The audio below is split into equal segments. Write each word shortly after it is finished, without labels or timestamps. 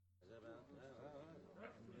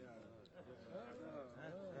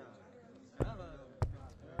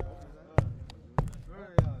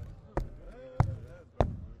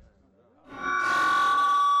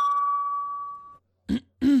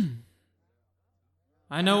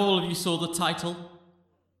I know all of you saw the title.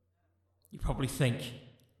 You probably think,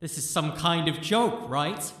 this is some kind of joke,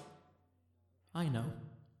 right? I know.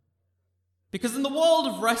 Because in the world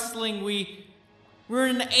of wrestling, we're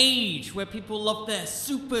in an age where people love their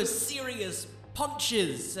super serious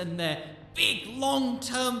punches and their big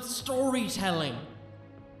long-term storytelling.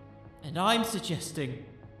 And I'm suggesting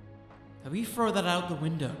that we throw that out the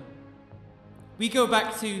window. We go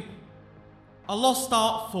back to a lost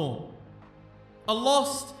art form. A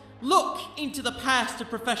lost look into the past of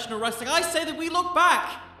professional wrestling. I say that we look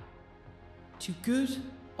back to good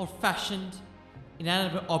old-fashioned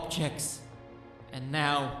inanimate objects and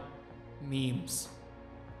now memes.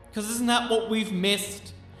 Because isn't that what we've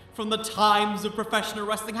missed from the times of professional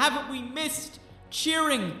wrestling? Haven't we missed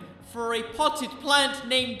cheering for a potted plant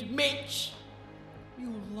named Mitch? We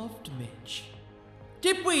all loved Mitch.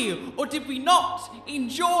 Did we or did we not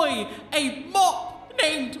enjoy a mop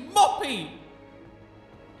named Moppy?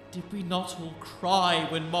 Did we not all cry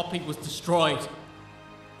when Moppy was destroyed?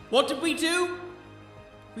 What did we do?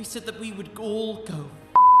 We said that we would all go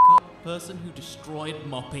up the person who destroyed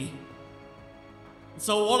Moppy.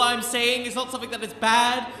 So what I'm saying is not something that is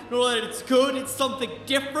bad, nor that it's good, it's something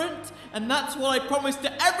different, and that's what I promise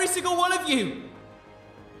to every single one of you.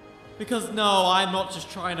 Because no, I'm not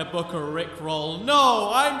just trying to book a Rickroll.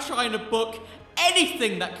 No, I'm trying to book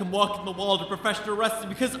anything that can work in the world of professional wrestling,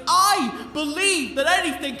 because I believe that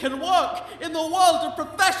anything can work in the world of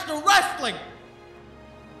professional wrestling.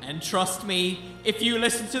 And trust me, if you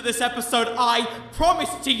listen to this episode, I promise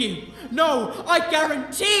to you, no, I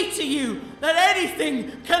guarantee to you that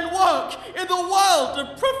anything can work in the world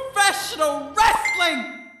of professional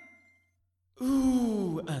wrestling!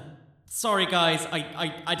 Ooh, sorry guys,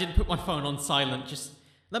 I didn't put my phone on silent. Just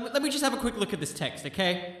let me just have a quick look at this text,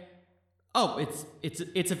 okay? Oh,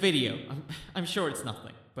 it's a video. I'm sure it's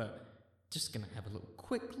nothing, but just gonna have a little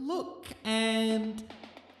quick look and...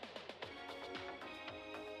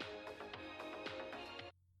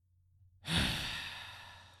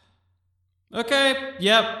 Okay,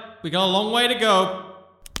 yep, we got a long way to go.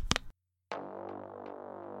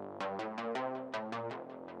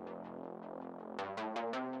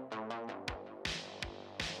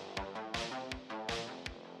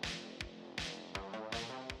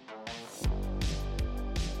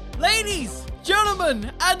 Ladies,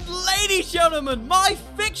 gentlemen, and gentlemen, my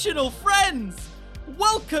fictional friends,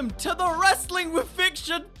 welcome to the Wrestling with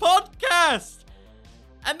Fiction podcast.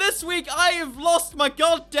 And this week I have lost my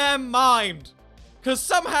goddamn mind. Because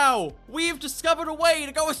somehow we've discovered a way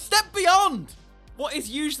to go a step beyond what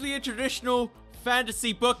is usually a traditional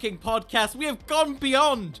fantasy booking podcast. We have gone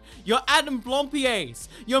beyond your Adam Blompiers,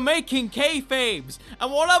 your Making Kayfabes,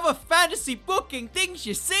 and whatever fantasy booking things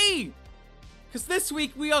you see. Because this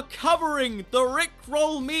week we are covering the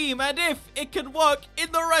Rickroll meme and if it can work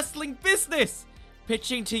in the wrestling business.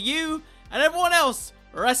 Pitching to you and everyone else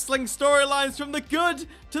wrestling storylines from the good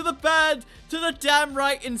to the bad to the damn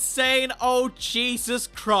right insane. Oh, Jesus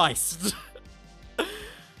Christ.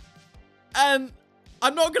 And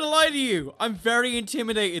I'm not gonna lie to you, I'm very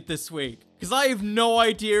intimidated this week because I have no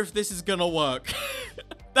idea if this is gonna work.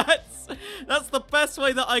 That's the best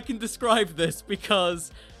way that I can describe this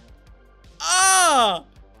because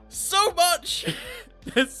so much.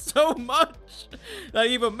 There's so much that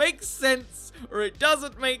either makes sense or it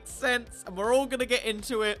doesn't make sense, and we're all gonna get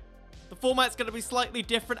into it. The format's gonna be slightly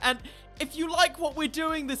different, and if you like what we're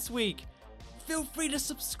doing this week, feel free to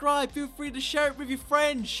subscribe, feel free to share it with your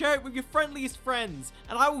friends, share it with your friendliest friends,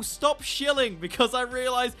 and I will stop shilling because I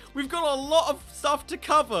realize we've got a lot of stuff to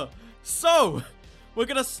cover. So, we're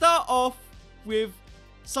gonna start off with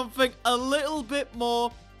something a little bit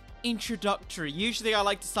more introductory. Usually I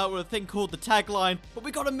like to start with a thing called the tagline, but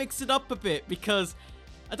we gotta mix it up a bit because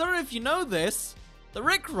I don't know if you know this, the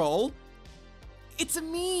Rickroll, it's a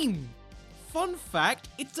meme. Fun fact,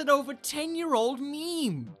 it's an over 10-year-old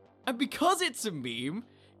meme. And because it's a meme,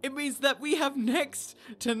 it means that we have next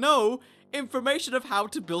to no information of how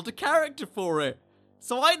to build a character for it.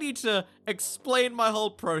 So I need to explain my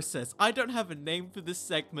whole process. I don't have a name for this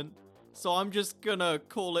segment, so I'm just gonna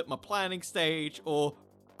call it my planning stage, or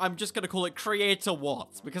I'm just gonna call it Creator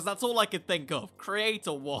What, because that's all I can think of.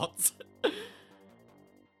 Creator What.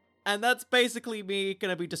 And that's basically me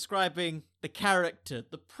gonna be describing the character,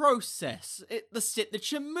 the process, the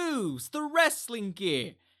signature moves, the wrestling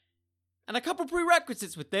gear. And a couple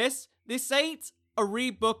prerequisites with this. This ain't a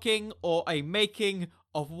rebooking or a making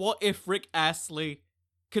of what if Rick Astley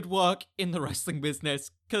could work in the wrestling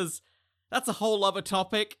business, because that's a whole other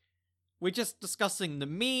topic. We're just discussing the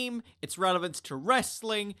meme, its relevance to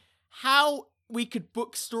wrestling, how we could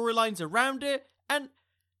book storylines around it, and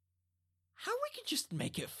how we could just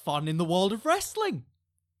make it fun in the world of wrestling.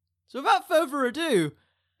 So without further ado,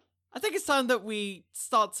 I think it's time that we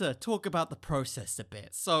start to talk about the process a bit.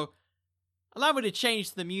 So allow me to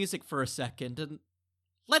change the music for a second and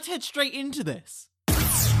let's head straight into this.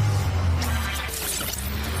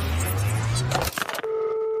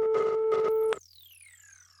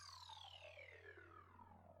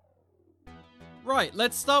 Right,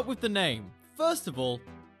 let's start with the name. First of all,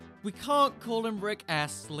 we can't call him Rick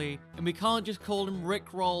Astley, and we can't just call him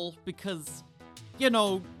Rick Roll because,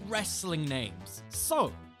 wrestling names.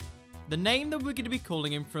 So, the name that we're going to be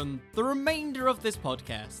calling him from the remainder of this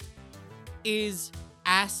podcast is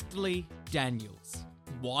Astley Daniels.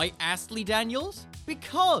 Why Astley Daniels?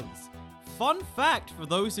 Because, fun fact for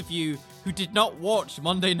those of you who did not watch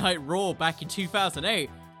Monday Night Raw back in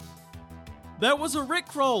 2008, there was a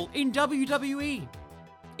Rickroll in WWE.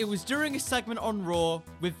 It was during a segment on Raw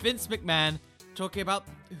with Vince McMahon talking about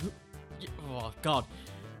oh god.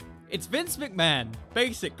 It's Vince McMahon,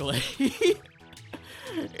 basically.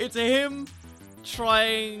 It's him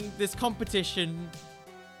trying this competition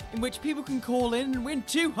in which people can call in and win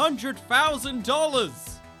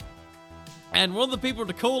 $200,000. And one of the people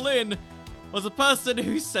to call in was a person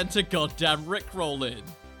who sent a goddamn Rickroll in.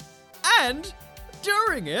 And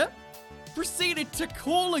during it, proceeded to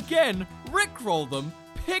call again, Rickroll them,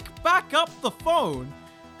 pick back up the phone,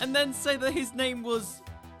 and then say that his name was,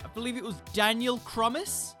 I believe it was Daniel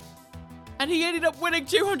Crummis, and he ended up winning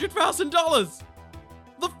 $200,000.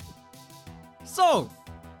 So,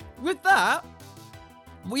 with that,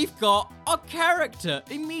 we've got a character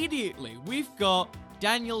immediately. We've got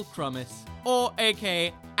Daniel Crummis, or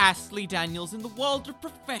aka Astley Daniels in the world of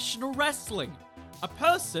professional wrestling. A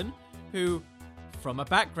person who, from a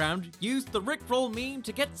background, used the Rickroll meme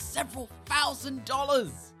to get several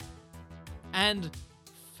 $1,000s and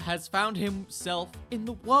has found himself in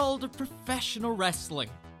the world of professional wrestling.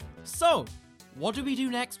 So, what do we do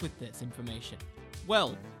next with this information?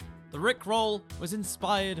 Well, the Rickroll was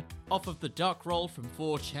inspired off of the Duck Roll from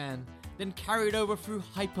 4chan, then carried over through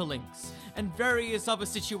hyperlinks and various other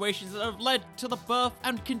situations that have led to the birth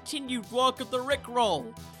and continued work of the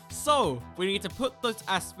Rickroll. So, we need to put those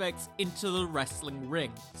aspects into the wrestling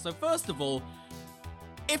ring. So first of all,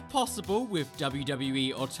 if possible, with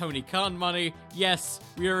WWE or Tony Khan money, yes,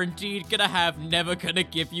 we are indeed gonna have Never Gonna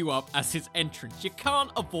Give You Up as his entrance. You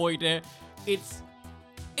can't avoid it. It's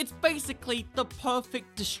basically the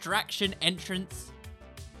perfect distraction entrance.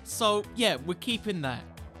 So yeah, we're keeping that.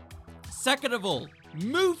 Second of all,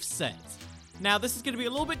 moveset. Now this is gonna be a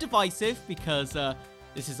little bit divisive because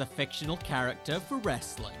this is a fictional character for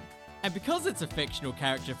wrestling. And because it's a fictional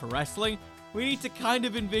character for wrestling, we need to kind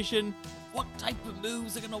of envision what type of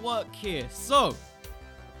moves are going to work here. So,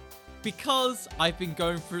 because I've been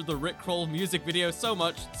going through the Rickroll music video so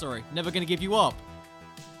much, Never Gonna Give You Up.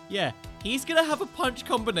 Yeah, he's going to have a punch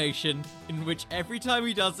combination in which every time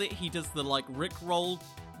he does it, he does the Rickroll,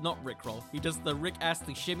 not Rickroll, he does the Rick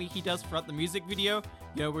Astley shimmy he does throughout the music video,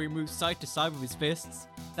 where he moves side to side with his fists.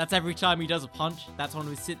 That's every time he does a punch. That's one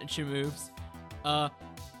of his signature moves.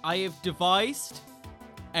 I have devised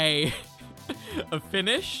a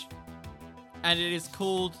finish, and it is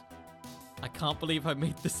called, I can't believe I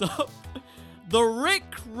made this up, the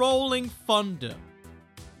Rickrolling Thunder.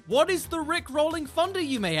 What is the Rickrolling Thunder,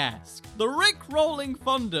 you may ask? The Rickrolling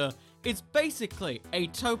Thunder is basically a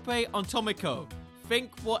tope on Tomiko.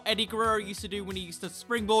 Think what Eddie Guerrero used to do when he used to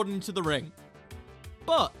springboard into the ring.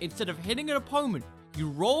 But instead of hitting an opponent, you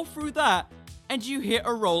roll through that and you hit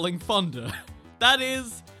a rolling thunder. That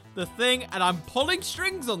is the thing, and I'm pulling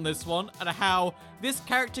strings on this one and how this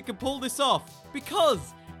character can pull this off. Because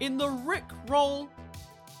in the Rickroll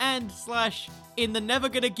and / in the Never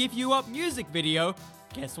Gonna Give You Up music video,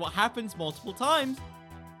 guess what happens multiple times?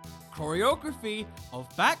 Choreography of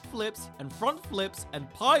backflips and front flips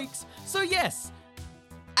and pikes. So yes,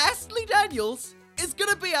 Astley Daniels is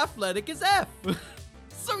gonna be athletic as F.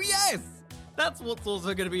 So yes, that's what's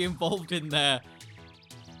also gonna be involved in there.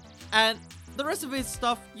 And the rest of his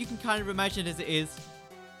stuff, you can kind of imagine as it is.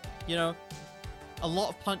 A lot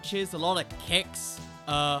of punches, a lot of kicks,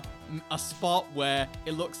 a spot where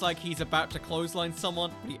it looks like he's about to clothesline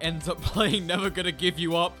someone, but he ends up playing Never Gonna Give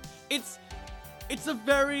You Up. It's a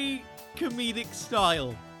very comedic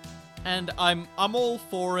style, and I'm all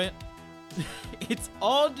for it. It's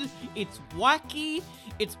odd, it's wacky,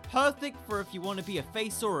 it's perfect for if you want to be a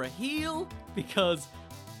face or a heel, because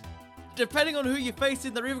depending on who you're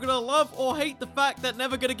facing, they're either gonna love or hate the fact that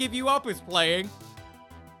Never Gonna Give You Up is playing.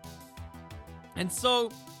 And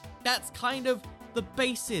so, that's kind of the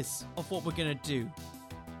basis of what we're gonna do.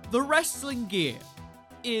 The wrestling gear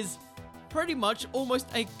is pretty much almost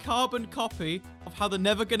a carbon copy of how the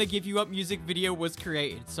Never Gonna Give You Up music video was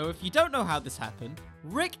created. So if you don't know how this happened,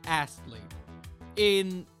 Rick Astley,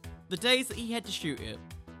 in the days that he had to shoot it,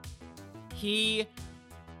 he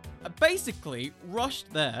basically rushed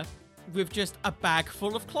there with just a bag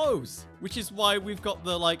full of clothes, which is why we've got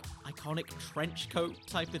the, like, iconic trench coat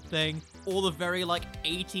type of thing, all the very, like,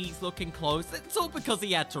 80s looking clothes. It's all because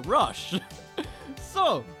he had to rush.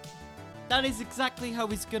 So, that is exactly how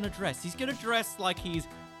he's gonna dress. He's gonna dress like he's...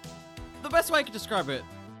 The best way I can describe it,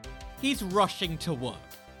 he's rushing to work.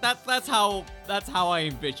 That's how I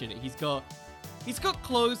envision it. He's got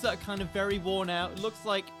clothes that are kind of very worn out. It looks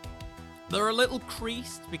like they're a little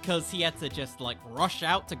creased because he had to just, like, rush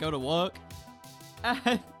out to go to work.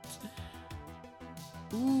 And...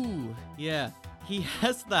 Ooh, yeah. He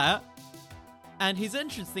has that. And his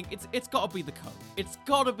entrance thing, it's gotta be the coat. It's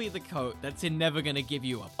gotta be the coat that's in Never Gonna Give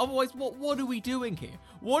You Up. Otherwise, what are we doing here?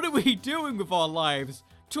 What are we doing with our lives?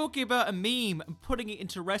 Talking about a meme and putting it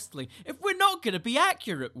into wrestling if we're not gonna be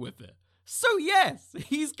accurate with it. So yes,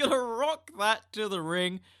 he's gonna rock that to the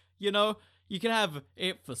ring. You know, you can have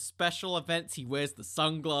it for special events. He wears the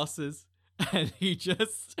sunglasses and he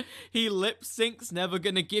lip syncs Never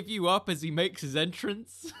Gonna Give You Up as he makes his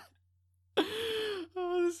entrance.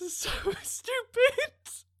 Oh, this is so stupid.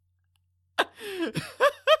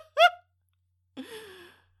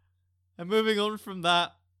 And moving on from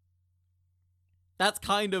that, that's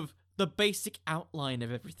kind of the basic outline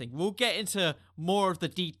of everything. We'll get into more of the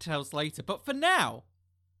details later, but for now,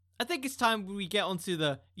 I think it's time we get onto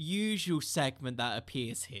the usual segment that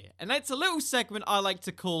appears here. And that's a little segment I like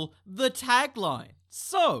to call the tagline.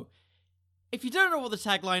 So, if you don't know what the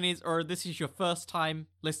tagline is, or this is your first time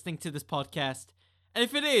listening to this podcast, and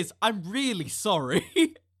if it is, I'm really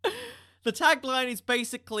sorry. The tagline is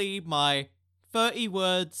basically my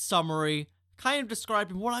 30-word summary, kind of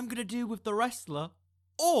describing what I'm going to do with the wrestler,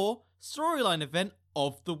 or storyline event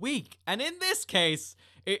of the week. And in this case,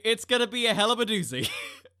 it's going to be a hell of a doozy.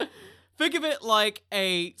 Think of it like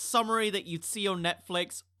a summary that you'd see on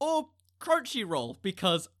Netflix or Crunchyroll,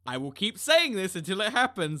 because I will keep saying this until it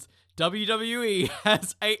happens. WWE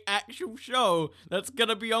has an actual show that's going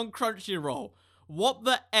to be on Crunchyroll. What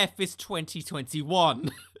the F is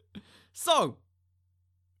 2021? So,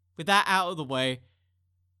 with that out of the way,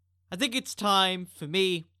 I think it's time for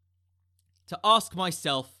me to ask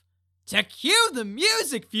myself to cue the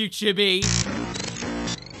music, future me!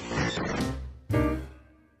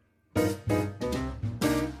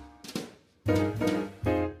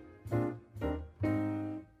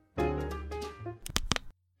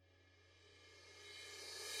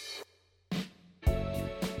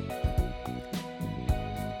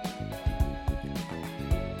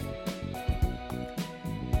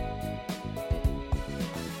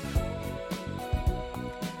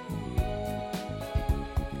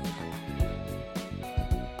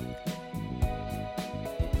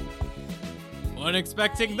 Weren't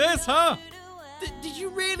expecting this, huh? Did you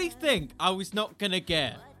really think I was not gonna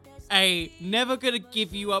get a Never Gonna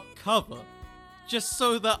Give You Up cover just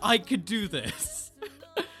so that I could do this?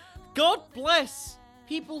 God bless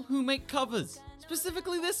people who make covers,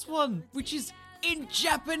 specifically this one, which is in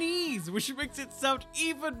Japanese, which makes it sound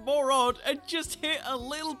even more odd and just hit a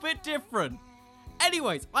little bit different.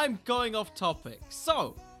 Anyways, I'm going off topic.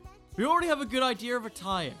 So, we already have a good idea of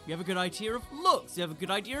attire, we have a good idea of looks, we have a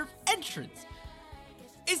good idea of entrance.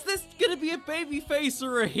 Is this gonna be a babyface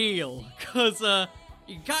or a heel? Cause,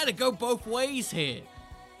 you kinda go both ways here.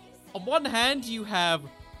 On one hand, you have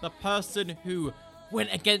the person who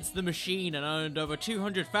went against the machine and earned over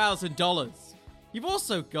 $200,000. You've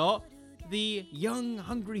also got the young,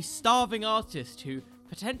 hungry, starving artist who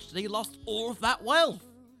potentially lost all of that wealth.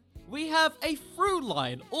 We have a through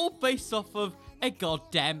line, all based off of a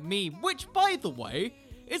goddamn meme, which, by the way,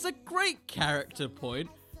 is a great character point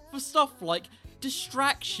for stuff like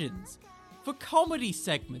distractions, for comedy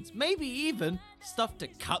segments, maybe even stuff to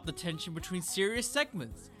cut the tension between serious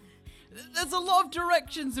segments. There's a lot of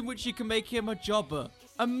directions in which you can make him a jobber,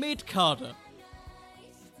 a mid-carder,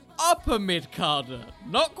 upper mid-carder,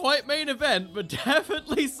 not quite main event, but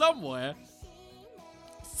definitely somewhere.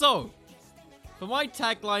 So, for my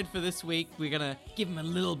tagline for this week, we're gonna give him a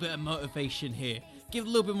little bit of motivation here, give a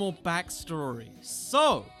little bit more backstory.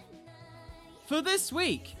 So, for this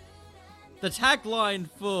week, the tagline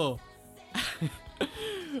for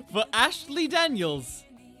Ashley Daniels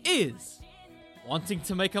is: wanting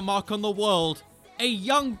to make a mark on the world, a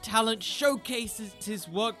young talent showcases his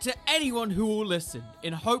work to anyone who will listen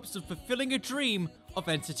in hopes of fulfilling a dream of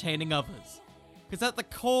entertaining others. Because at the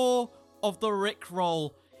core of the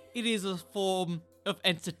Rickroll, it is a form of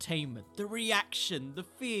entertainment. The reaction, the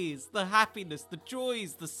fears, the happiness, the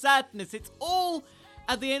joys, the sadness. It's all,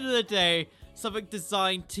 at the end of the day, something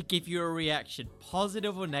designed to give you a reaction,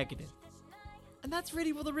 positive or negative. And that's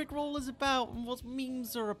really what the Rickroll is about, and what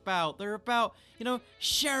memes are about. They're about,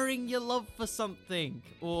 sharing your love for something,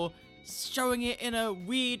 or showing it in a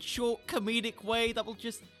weird, short, comedic way that will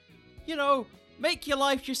just, make your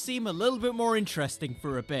life just seem a little bit more interesting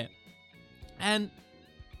for a bit. And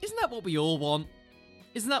isn't that what we all want?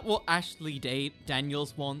 Isn't that what Ashley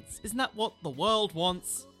Daniels wants? Isn't that what the world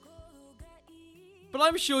wants? But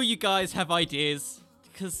I'm sure you guys have ideas,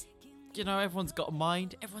 because, everyone's got a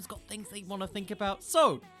mind, everyone's got things they want to think about.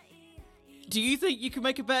 So, do you think you can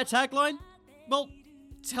make a better tagline? Well,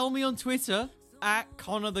 tell me on Twitter,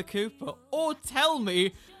 @ConnorTheCooper, or tell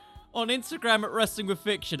me on Instagram at Wrestling with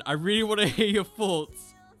Fiction. I really want to hear your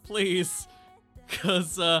thoughts, please,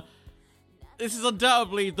 because this is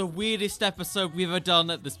undoubtedly the weirdest episode we've ever done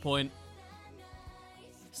at this point.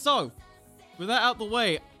 So, with that out the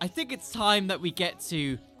way, I think it's time that we get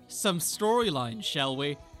to some storylines, shall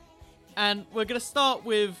we? And we're going to start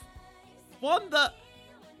with one that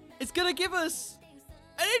is going to give us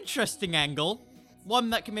an interesting angle. One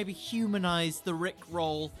that can maybe humanize the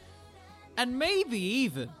Rickroll. And maybe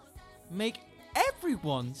even make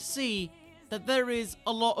everyone see that there is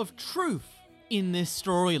a lot of truth in this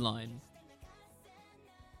storyline.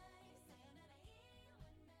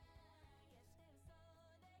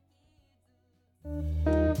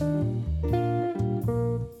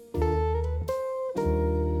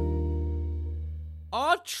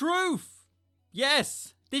 R-Truth!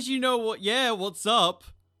 Yes! Did you know what's up?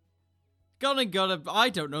 Gonna, I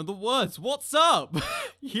don't know the words. What's up?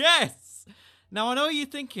 Yes! Now I know you're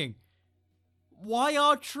thinking, why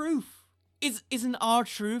R-Truth? Isn't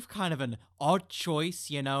R-Truth kind of an odd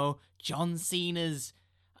choice, John Cena's,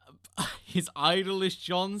 his idol is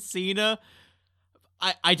John Cena.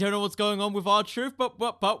 I don't know what's going on with R-Truth,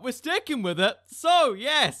 but we're sticking with it. So,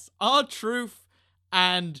 yes, R-Truth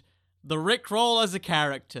and the Rickroll as a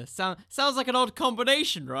character. Sounds like an odd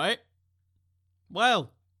combination, right?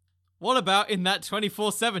 Well, what about in that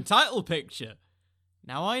 24/7 title picture?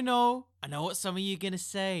 Now I know what some of you are gonna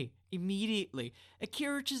say immediately.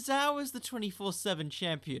 Akira Tozawa's the 24/7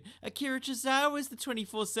 champion. Akira Tozawa's the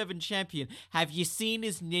 24/7 champion. Have you seen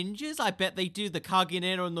his ninjas? I bet they do the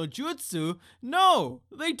Kagenero no Jutsu. No,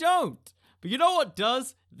 they don't. But you know what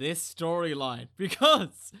does? This storyline.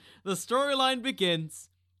 Because the storyline begins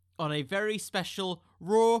on a very special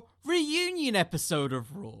Raw reunion episode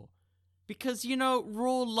of Raw. Because,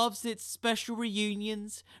 Raw loves its special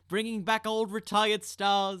reunions, bringing back old retired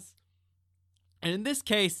stars. And in this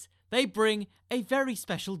case, they bring a very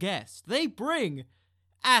special guest. They bring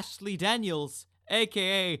Ashley Daniels,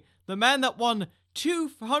 aka the man that won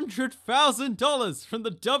 $200,000 from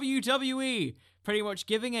the WWE, pretty much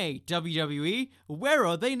giving a WWE, where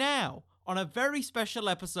are they now? On a very special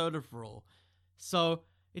episode of Raw. So,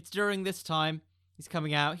 it's during this time, he's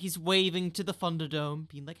coming out, he's waving to the Thunderdome,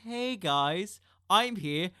 being like, hey guys, I'm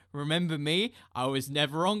here, remember me? I was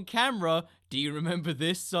never on camera. Do you remember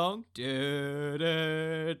this song? Da,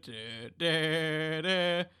 da, da, da,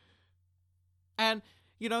 da. And,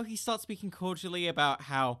 he starts speaking cordially about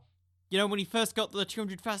how, when he first got the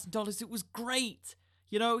 $200,000, it was great.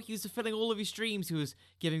 He was fulfilling all of his dreams. He was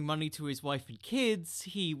giving money to his wife and kids.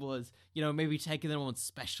 He was, maybe taking them on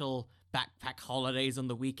special backpack holidays on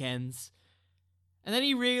the weekends. And then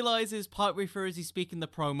he realizes partway through as he's speaking the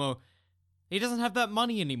promo, he doesn't have that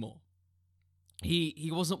money anymore.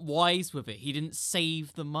 He wasn't wise with it. He didn't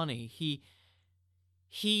save the money.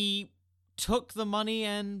 He took the money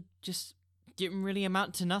and just didn't really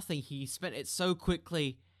amount to nothing. He spent it so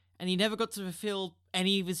quickly, and he never got to fulfill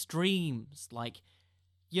any of his dreams. Like,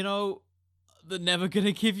 the Never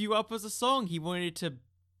Gonna Give You Up as a song. He wanted to,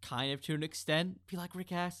 kind of to an extent, be like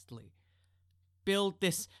Rick Astley. Build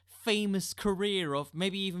this famous career of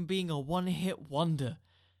maybe even being a one-hit wonder.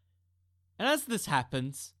 And as this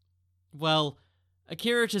happens, well,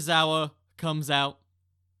 Akira Tozawa comes out,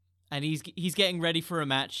 and he's getting ready for a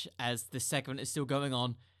match as this segment is still going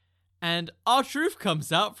on. And R-Truth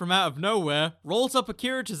comes out from out of nowhere, rolls up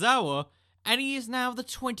Akira Tozawa, and he is now the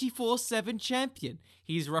 24/7 champion.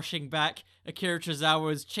 He's rushing back, Akira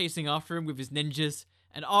Tozawa is chasing after him with his ninjas,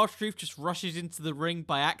 and R-Truth just rushes into the ring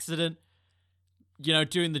by accident,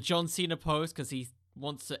 doing the John Cena pose because he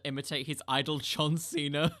wants to imitate his idol John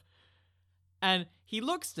Cena. And he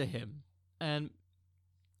looks to him, and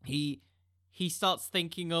he starts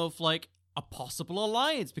thinking of, like, a possible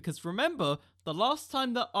alliance. Because remember, the last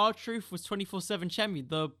time that R-Truth was 24/7 champion,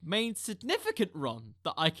 the main significant run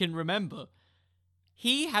that I can remember,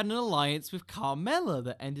 he had an alliance with Carmella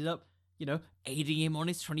that ended up, aiding him on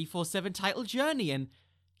his 24/7 title journey. And,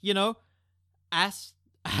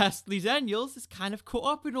 Ashley Daniels is kind of caught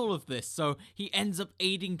up in all of this, so he ends up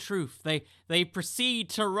aiding Truth. They proceed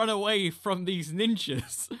to run away from these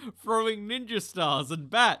ninjas, throwing ninja stars and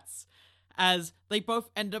bats, as they both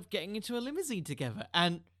end up getting into a limousine together.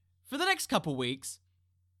 And for the next couple weeks,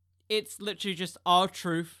 it's literally just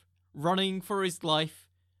R-Truth running for his life,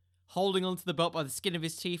 holding onto the belt by the skin of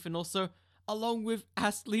his teeth, and also along with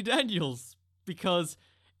Ashley Daniels, because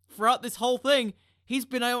throughout this whole thing, he's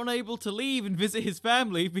been unable to leave and visit his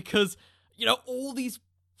family because, all these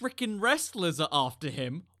freaking wrestlers are after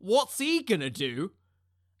him. What's he gonna do?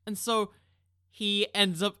 And so he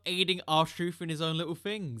ends up aiding R-Truth in his own little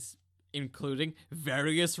things, including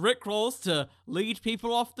various rickrolls to lead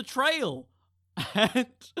people off the trail,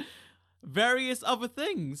 and various other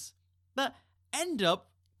things that end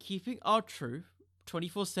up keeping R-Truth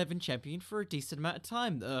 24/7 champion for a decent amount of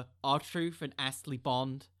time. The R-Truth and Ashley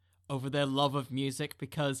bond over their love of music,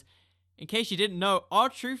 because, in case you didn't know,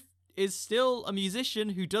 R-Truth is still a musician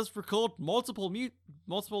who does record multiple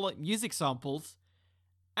music samples.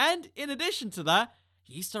 And in addition to that,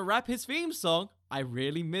 he used to rap his theme song. I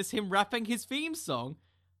really miss him rapping his theme song.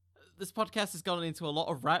 This podcast has gone into a lot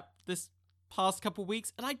of rap this past couple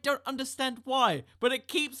weeks, and I don't understand why, but it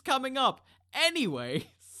keeps coming up. Anyways,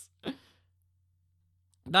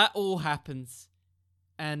 that all happens,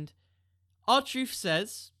 and R-Truth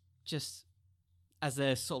says, just as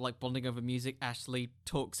they're sort of like bonding over music, Ashley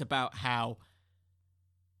talks about how,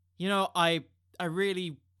 I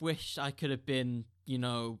really wish I could have been,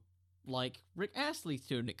 like Rick Astley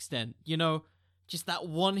to an extent, just that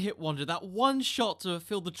one hit wonder, that one shot to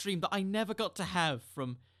fulfill the dream that I never got to have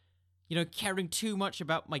from, caring too much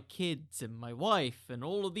about my kids and my wife and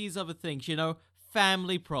all of these other things,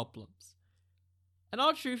 family problems. And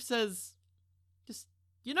R-Truth says, just,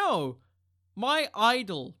 my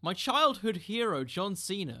idol, my childhood hero, John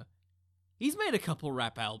Cena, he's made a couple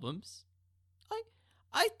rap albums.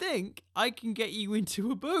 I think I can get you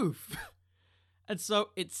into a booth. And so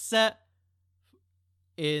it's set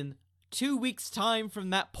in 2 weeks' time from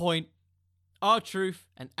that point, R-Truth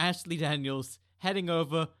and Ashley Daniels heading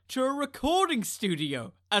over to a recording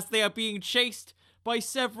studio as they are being chased by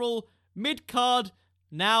several mid-card,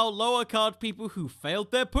 now lower-card people who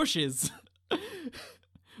failed their pushes.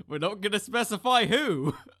 We're not going to specify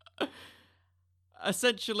who.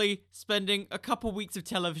 Essentially spending a couple weeks of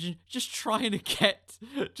television just trying to get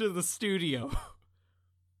to the studio.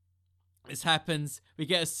 This happens. We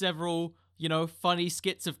get several, funny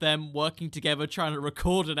skits of them working together trying to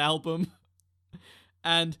record an album.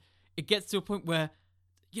 And it gets to a point where,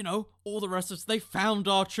 all the rest of us, they found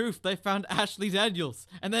R-Truth. They found Ashley Daniels.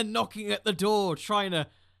 And they're knocking at the door trying to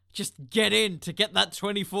just get in to get that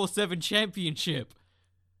 24/7 championship.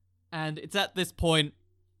 And it's at this point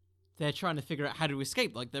they're trying to figure out how to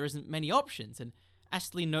escape. Like, there isn't many options. And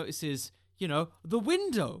Ashley notices, the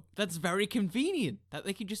window that's very convenient that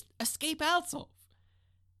they can just escape out of.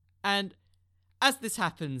 And as this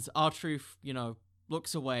happens, R-Truth,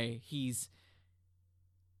 looks away.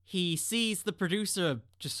 He sees the producer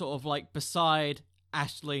just sort of like beside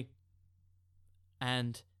Ashley.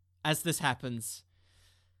 And as this happens,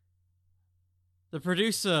 the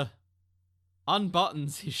producer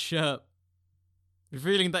unbuttons his shirt,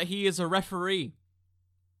 revealing that he is a referee,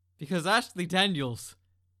 because Ashley Daniels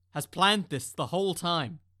has planned this the whole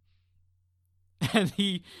time. And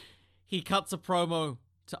he cuts a promo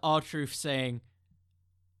to R-Truth saying,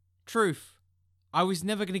 "Truth, I was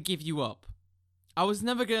never going to give you up. I was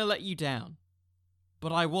never going to let you down.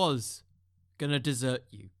 But I was going to desert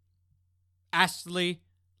you." Ashley,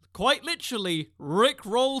 quite literally, Rick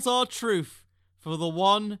rolls R-Truth for the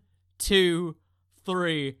 1, 2,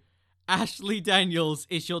 3. Ashley Daniels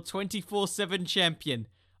is your 24/7 champion.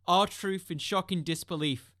 R-Truth, in shock and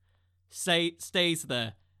disbelief, stays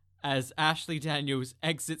there as Ashley Daniels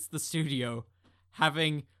exits the studio,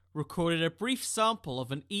 having recorded a brief sample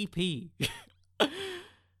of an EP.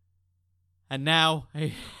 And now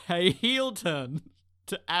a heel turn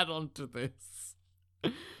to add on to this.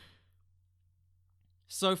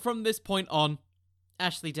 So from this point on,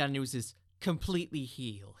 Ashley Daniels is completely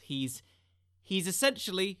heel. He's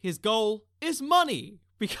essentially, his goal is money,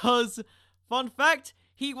 because, fun fact,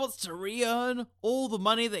 he wants to re-earn all the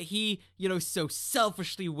money that he, so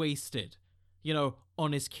selfishly wasted,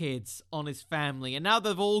 on his kids, on his family. And now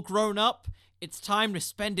they've all grown up, it's time to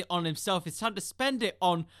spend it on himself. It's time to spend it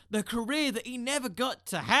on the career that he never got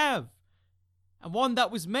to have. And one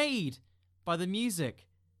that was made by the music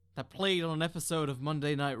that played on an episode of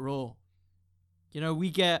Monday Night Raw.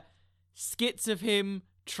 We get skits of him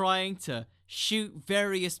trying to shoot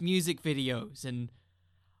various music videos and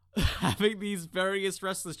having these various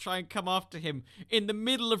wrestlers try and come after him in the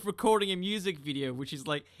middle of recording a music video, which is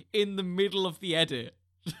like in the middle of the edit.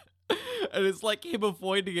 And it's like him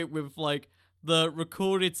avoiding it with like the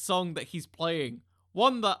recorded song that he's playing.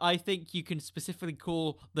 One that I think you can specifically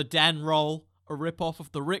call the Dan Roll, a rip-off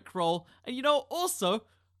of the Rick Roll. And you know, also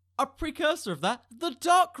a precursor of that, the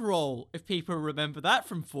Doc Roll, if people remember that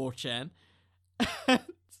from 4chan.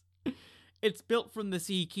 It's built from this.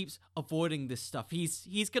 He keeps avoiding this stuff.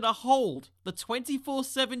 He's gonna hold the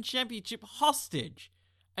 24/7 championship hostage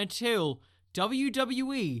until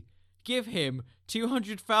WWE give him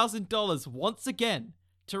 $200,000 once again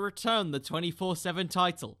to return the 24/7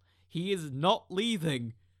 title. He is not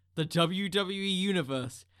leaving the WWE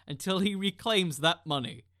universe until he reclaims that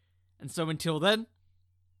money. And so until then,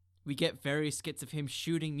 we get various skits of him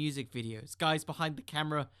shooting music videos. Guys behind the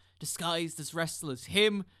camera disguised as wrestlers.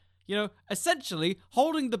 Him, you know, essentially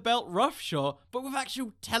holding the belt roughshod, but with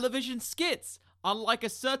actual television skits. Unlike a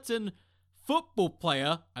certain football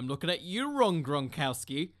player, I'm looking at you, Ron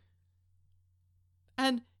Gronkowski.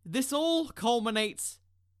 And this all culminates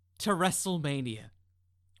to WrestleMania,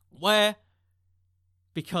 where,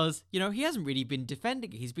 because, you know, he hasn't really been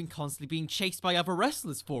defending it, he's been constantly being chased by other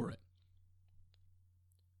wrestlers for it.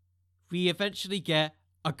 We eventually get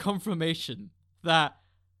a confirmation that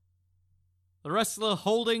the wrestler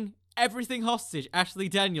holding everything hostage, Ashley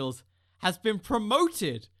Daniels, has been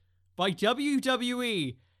promoted by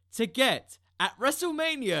WWE to get, at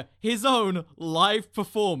WrestleMania, his own live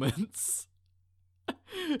performance.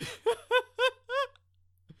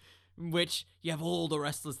 In which you have all the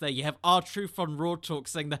wrestlers there. You have R-Truth on Raw Talk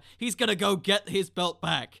saying that he's going to go get his belt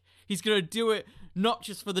back. He's going to do it not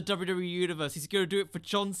just for the WWE Universe. He's going to do it for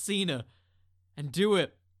John Cena. And do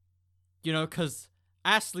it, you know, because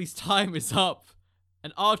Ashley's time is up.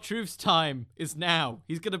 And R-Truth's time is now.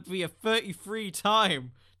 He's going to be a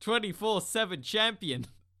 33-time 24/7 champion.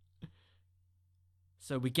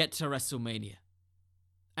 So we get to WrestleMania.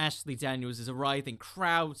 Ashley Daniels is arriving.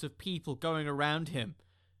 Crowds of people going around him.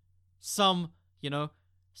 Some, you know,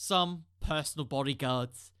 some personal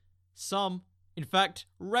bodyguards. Some, in fact,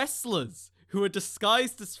 wrestlers who are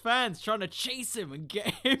disguised as fans trying to chase him and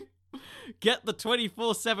get the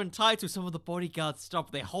 24/7 title. Some of the bodyguards stop.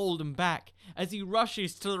 They hold him back as he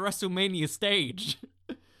rushes to the WrestleMania stage.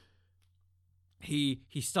 He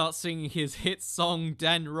starts singing his hit song,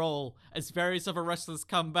 Dan Roll, as various other wrestlers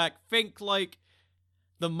come back. Think like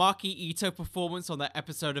the Maki Ito performance on that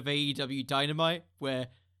episode of AEW Dynamite, where,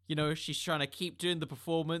 you know, she's trying to keep doing the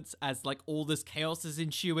performance as, like, all this chaos is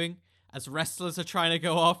ensuing, as wrestlers are trying to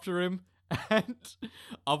go after him, and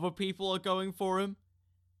other people are going for him.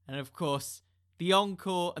 And of course, the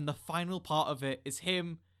encore and the final part of it is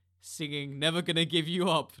him singing Never Gonna Give You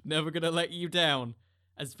Up, Never Gonna Let You Down,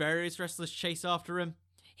 as various wrestlers chase after him,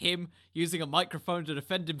 him using a microphone to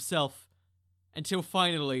defend himself, until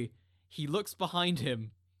finally, he looks behind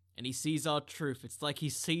him, and he sees R-Truth. It's like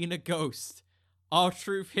he's seen a ghost.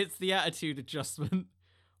 R-Truth hits the attitude adjustment.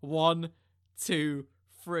 1, 2,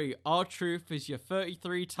 3. R-Truth is your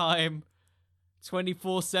 33-time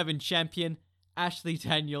 24/7 champion. Ashley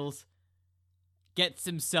Daniels gets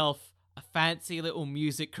himself a fancy little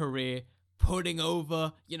music career, putting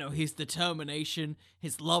over, you know, his determination,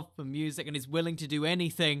 his love for music, and is willing to do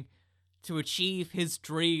anything to achieve his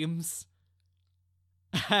dreams.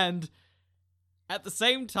 And at the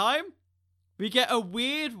same time, we get a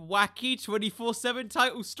weird, wacky 24/7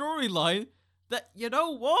 title storyline that, you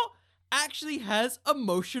know what, actually has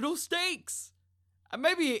emotional stakes. And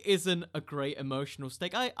maybe it isn't a great emotional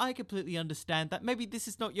stake. I completely understand that. Maybe this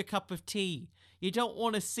is not your cup of tea. You don't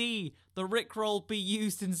want to see the Rickroll be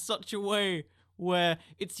used in such a way where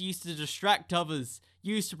it's used to distract others,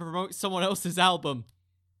 used to promote someone else's album.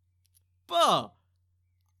 But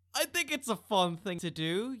I think it's a fun thing to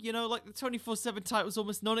do. You know, like the 24/7 title is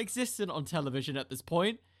almost non-existent on television at this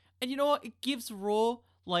point. And you know what? It gives Raw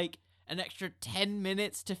like an extra 10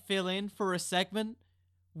 minutes to fill in for a segment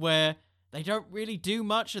where they don't really do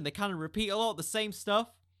much and they kind of repeat a lot of the same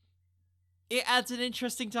stuff. It adds an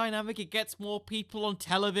interesting dynamic. It gets more people on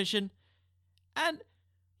television. And,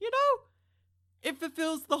 you know, it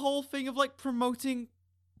fulfills the whole thing of like promoting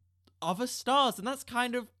other stars. And that's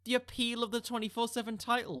kind of the appeal of the 24/7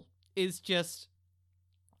 title, is just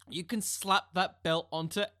you can slap that belt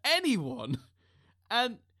onto anyone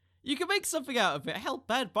and you can make something out of it. Hell,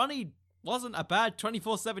 Bad Bunny wasn't a bad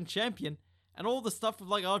 24/7 champion, and all the stuff with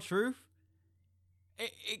like R-Truth,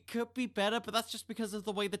 it could be better, but that's just because of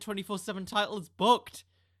the way the 24/7 title is booked.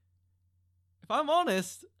 If I'm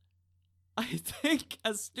honest, I think,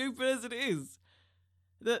 as stupid as it is,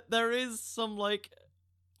 that there is some, like,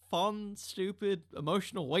 fun, stupid,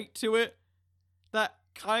 emotional weight to it that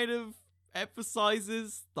kind of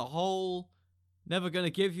emphasizes the whole never gonna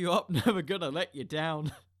give you up, never gonna let you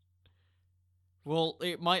down. Well,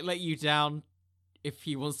 it might let you down if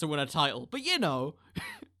he wants to win a title, but you know.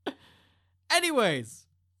 Anyways,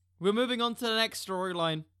 we're moving on to the next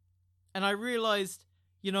storyline, and I realized,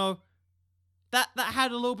 you know, that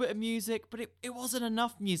had a little bit of music, but it wasn't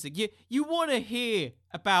enough music. You want to hear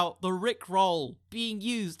about the Rick Roll being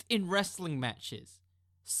used in wrestling matches.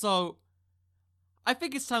 So, I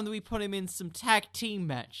think it's time that we put him in some tag team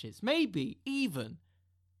matches. Maybe even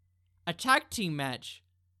a tag team match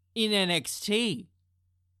in NXT.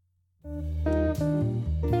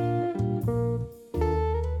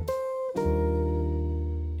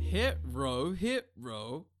 Hit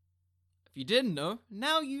row. If you didn't know,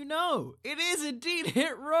 now you know. It is indeed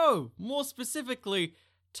Hit Row. More specifically,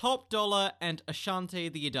 Top Dollar and Ashante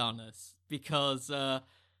the Adonis. Because,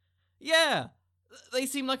 yeah, they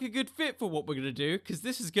seem like a good fit for what we're going to do. Because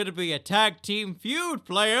this is going to be a tag team feud,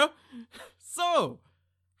 player. So,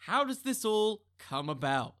 how does this all come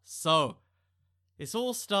about? So, this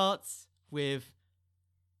all starts with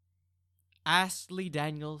Ashley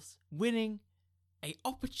Daniels winning an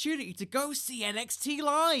opportunity to go see NXT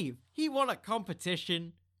live. He won a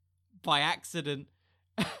competition by accident,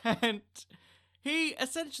 and he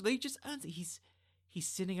essentially just earns it. He's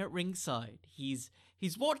sitting at ringside. He's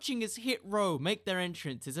watching as Hit Row make their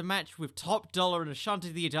entrance. It's a match with Top Dollar and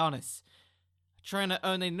Ashante the Adonis, trying to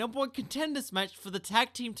earn a number one contenders match for the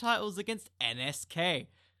tag team titles against NSK.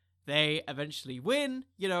 They eventually win,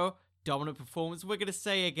 you know, dominant performance, we're going to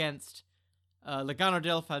say, against Legado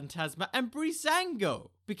del Fantasma and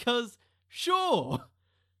Breezango, because sure,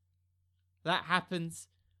 that happens.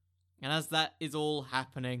 And as that is all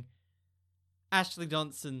happening, Ashley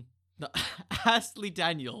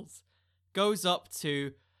Daniels goes up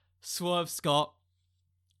to Swerve Scott,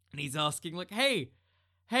 and he's asking, like, hey,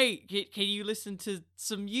 can you listen to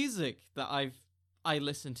some music that I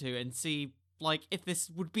listen to and see, like, if this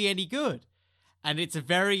would be any good? And it's a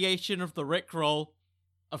variation of the Rick Roll.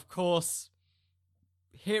 Of course,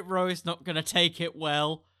 Hit Row is not going to take it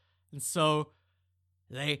well, and so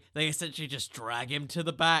they essentially just drag him to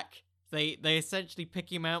the back. They essentially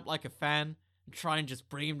pick him out like a fan and try and just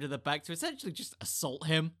bring him to the back to essentially just assault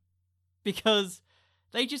him, because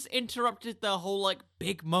they just interrupted their whole, like,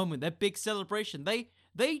 big moment, their big celebration.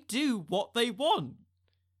 They do what they want,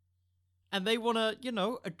 and they want to, you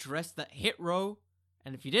know, address that Hit Row.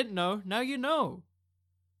 And if you didn't know, now you know.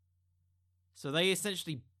 So they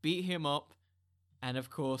essentially beat him up. And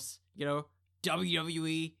of course, you know,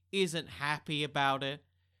 WWE isn't happy about it.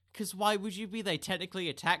 Because why would you be? They technically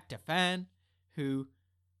attacked a fan who,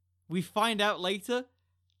 we find out later,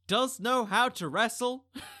 does know how to wrestle.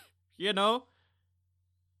 You know?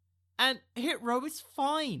 And Hit Row is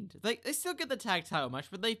fined. They still get the tag title match,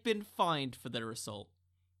 but they've been fined for their assault.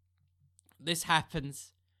 This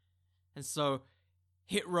happens. And so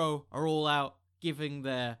Hit Row are all out giving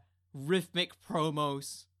their rhythmic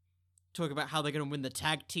promos, talking about how they're going to win the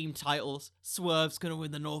tag team titles. Swerve's going to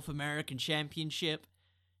win the North American Championship.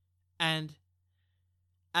 And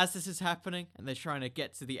as this is happening, and they're trying to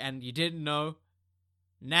get to the end, you didn't know.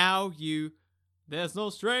 Now there's no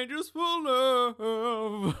strangers for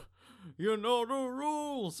love. You know the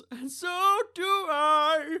rules, and so do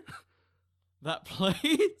I. That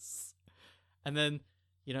plays. And then,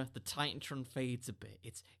 you know, the Titantron fades a bit.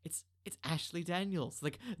 It's Ashley Daniels,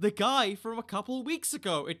 like the guy from a couple weeks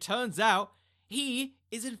ago. It turns out he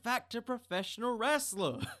is in fact a professional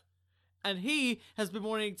wrestler. And he has been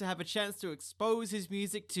wanting to have a chance to expose his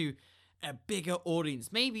music to a bigger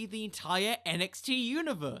audience, maybe the entire NXT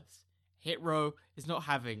universe. Hit Row is not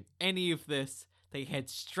having any of this. They head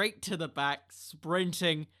straight to the back,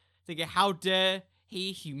 sprinting, thinking, how dare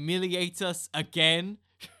he humiliate us again?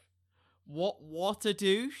 What a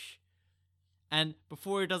douche. And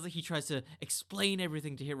before he does it, he tries to explain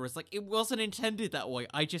everything to Hit Row. It's like, it wasn't intended that way.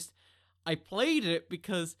 I played it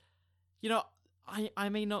because, you know, I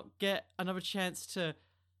may not get another chance to,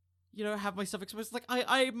 you know, have myself exposed. Like,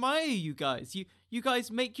 I admire you guys. You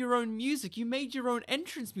guys make your own music. You made your own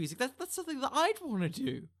entrance music. That's something that I'd want to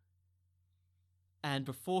do. And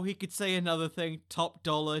before he could say another thing, Top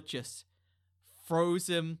Dollar just throws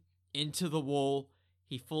him into the wall.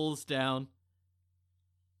 He falls down.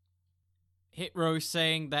 Hit Row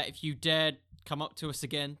saying that if you dared come up to us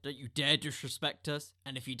again, that you dare disrespect us.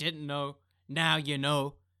 And if you didn't know, now you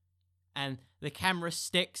know. And the camera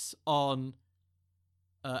sticks on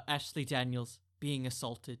Ashley Daniels being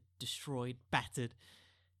assaulted, destroyed, battered.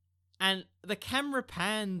 And the camera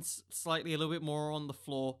pans slightly a little bit more on the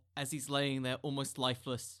floor as he's laying there almost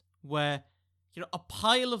lifeless, where, a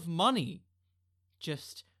pile of money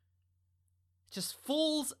just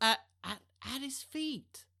falls at his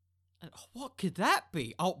feet. And what could that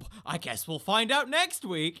be? Oh, I guess we'll find out next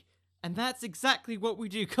week. And that's exactly what we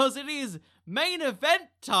do, because it is main event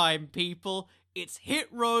time, people. It's Hit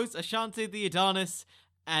Rose, Ashante the Adonis,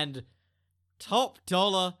 and Top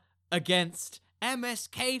Dollar against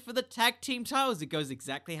MSK for the tag team titles. It goes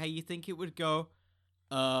exactly how you think it would go.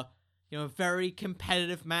 Very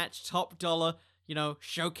competitive match. Top Dollar,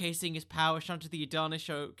 showcasing his power. Ashante the Adonis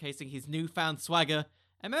showcasing his newfound swagger.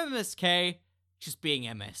 And MSK just being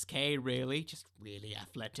MSK, really. Just really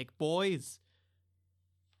athletic boys.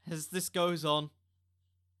 As this goes on,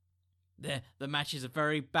 the matches are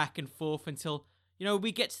very back and forth until,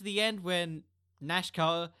 we get to the end when Nash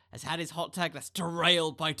Carter has had his hot tag that's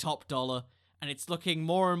derailed by Top Dollar, and it's looking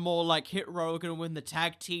more and more like Hit Row are going to win the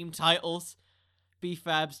tag team titles.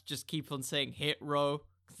 B-Fabs just keep on saying Hit Row,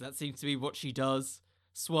 because that seems to be what she does.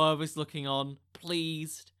 Swerve is looking on,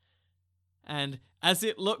 pleased. And as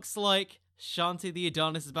it looks like Ashante the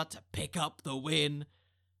Adonis is about to pick up the win,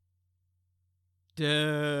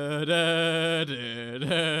 da, da, da,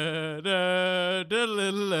 da, da,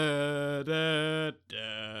 da, da,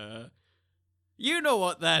 da. You know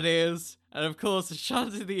what that is. And of course,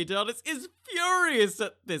 Ashante the Adonis is furious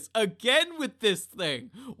at this, again with this thing.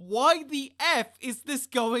 Why the F is this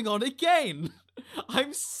going on again?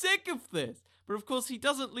 I'm sick of this. But of course, he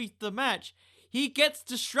doesn't leave the match. He gets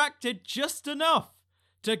distracted just enough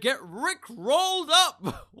to get Rick rolled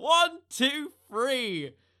up. 1, 2,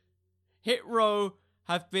 3. Hit Row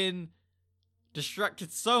have been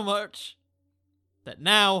distracted so much that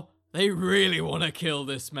now they really want to kill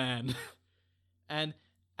this man. And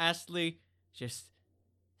Ashley just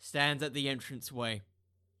stands at the entranceway.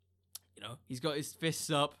 He's got his fists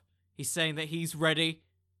up. He's saying that he's ready.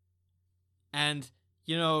 And,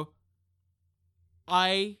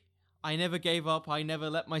 I never gave up. I never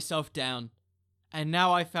let myself down. And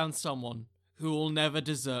now I found someone who will never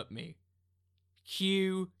desert me.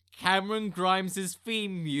 Cue Cameron Grimes'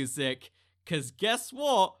 theme music. Because guess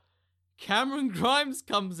what? Cameron Grimes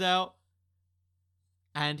comes out.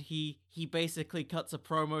 And he basically cuts a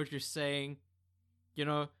promo just saying,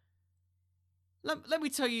 let me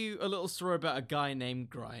tell you a little story about a guy named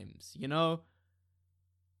Grimes,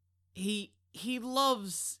 He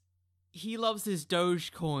loves his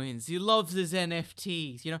Dogecoins. He loves his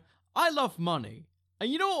NFTs, I love money.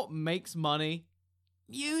 And you know what makes money?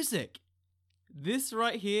 Music. This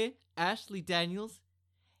right here, Ashley Daniels,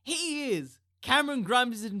 he is Cameron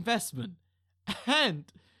Grimes' investment.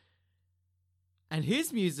 And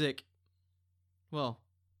his music, well,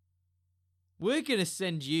 we're gonna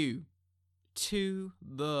send you to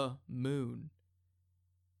the moon.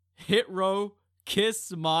 Hit Row,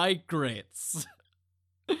 kiss my grits.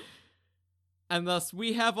 And thus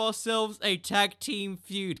we have ourselves a tag team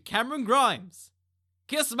feud. Cameron Grimes,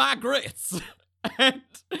 kiss my grits. And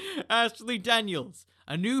Ashley Daniels,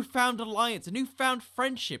 a newfound alliance, a newfound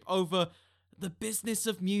friendship over the business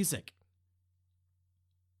of music.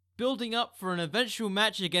 Building up for an eventual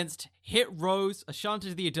match against Hit Rose,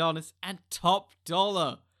 Ashante the Adonis, and Top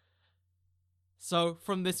Dollar. So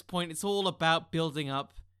from this point, it's all about building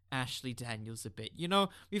up Ashley Daniels a bit.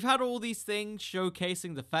 We've had all these things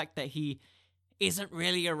showcasing the fact that he isn't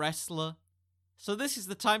really a wrestler. So this is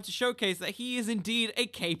the time to showcase that he is indeed a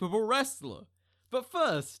capable wrestler. But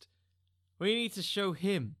first, we need to show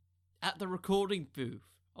him at the recording booth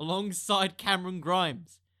alongside Cameron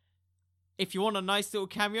Grimes. If you want a nice little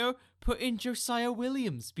cameo, put in Josiah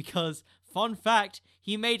Williams, because, fun fact,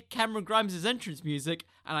 he made Cameron Grimes' entrance music,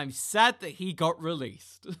 and I'm sad that he got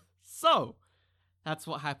released. So, that's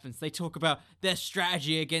what happens. They talk about their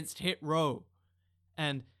strategy against Hit Row.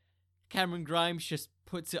 And Cameron Grimes just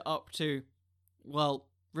puts it up to, well,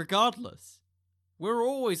 regardless, we're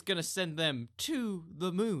always going to send them to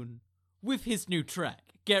the moon with his new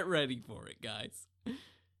track. Get ready for it, guys.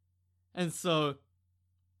 And so,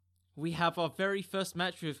 we have our very first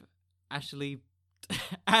match with Ashley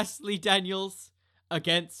Daniels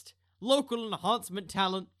against local enhancement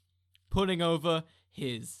talent, putting over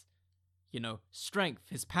his, strength,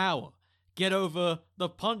 his power. Get over the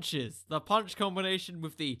punches, the punch combination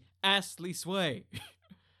with the Ashley sway.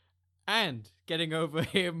 And getting over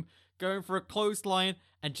him going for a clothesline,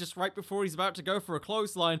 and just right before he's about to go for a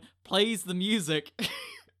clothesline, plays the music.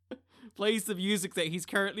 Plays the music that he's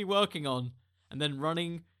currently working on. And then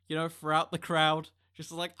running, throughout the crowd.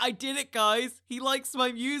 Just like, I did it, guys! He likes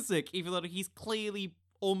my music! Even though he's clearly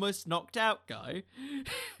almost knocked out, guy.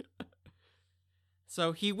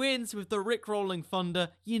 So he wins with the Rick Rolling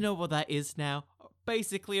Thunder. You know what that is now.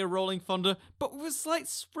 Basically a Rolling Thunder, but with a slight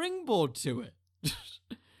springboard to it.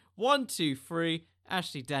 1, 2, 3.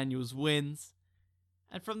 Ashley Daniels wins.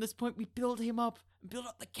 And from this point, we build him up. Build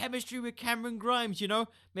up the chemistry with Cameron Grimes, you know?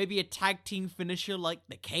 Maybe a tag team finisher like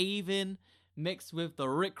the Cave-In, mixed with the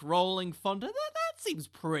Rick Rolling Thunder. That seems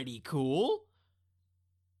pretty cool.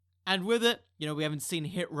 And with it, you know, we haven't seen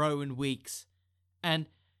Hit Row in weeks. And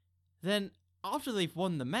then, after they've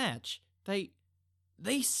won the match, they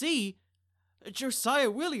see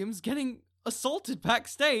Josiah Williams getting assaulted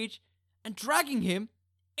backstage and dragging him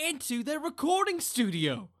into their recording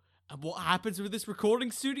studio. And what happens with this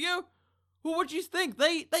recording studio? Well, what do you think?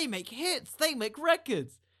 They make hits. They make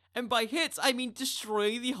records. And by hits, I mean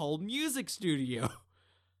destroy the whole music studio.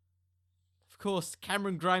 Of course,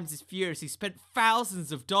 Cameron Grimes is furious. He spent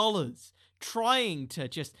thousands of dollars trying to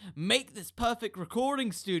just make this perfect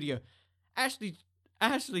recording studio.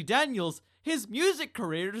 Ashley Daniels, his music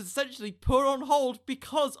career is essentially put on hold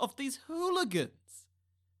because of these hooligans.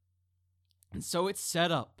 And so it's set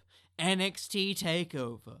up. NXT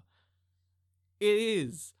TakeOver. It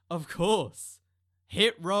is, of course,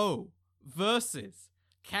 Hit Row versus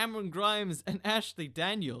Cameron Grimes and Ashley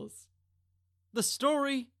Daniels. The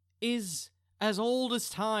story is as old as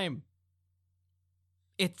time.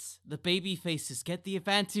 It's the babyfaces get the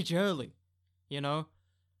advantage early, you know?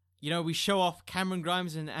 We show off Cameron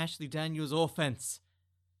Grimes and Ashley Daniels' offense.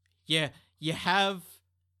 Yeah, you have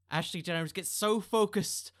Ashley Daniels get so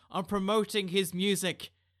focused on promoting his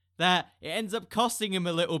music that it ends up costing him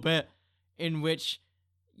a little bit, in which,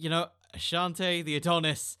 Ashante, the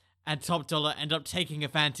Adonis, and Top Dollar end up taking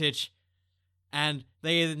advantage, and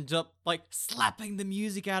they end up, slapping the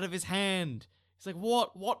music out of his hand. It's like,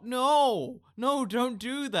 what? No, don't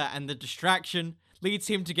do that. And the distraction leads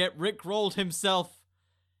him to get rickrolled himself.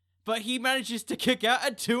 But he manages to kick out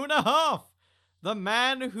at 2.5. The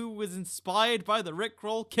man who was inspired by the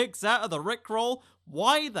rickroll kicks out of the rickroll.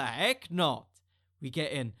 Why the heck not? We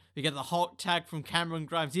get the hot tag from Cameron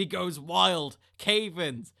Grimes. He goes wild.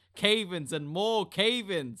 Cave-ins, and more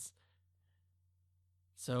cave-ins.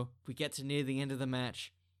 So we get to near the end of the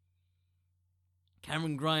match.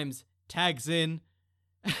 Cameron Grimes tags in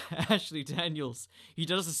Ashley Daniels. He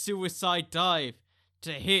does a suicide dive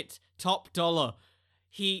to hit Top Dollar.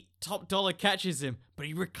 Top Dollar catches him, but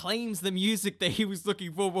he reclaims the music that he was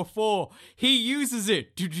looking for before. He uses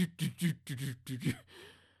it.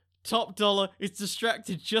 Top Dollar is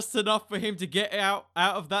distracted just enough for him to get out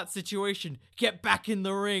of that situation, get back in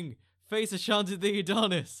the ring, face Ashante the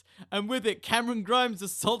Adonis, and with it, Cameron Grimes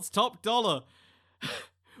assaults Top Dollar.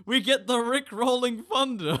 We get the Rick Rolling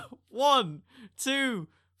Thunder. 1, 2,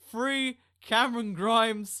 3, Cameron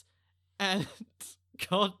Grimes, and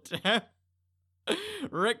goddamn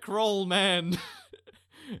Rick Roll, man.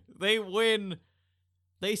 They win.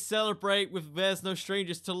 They celebrate with There's No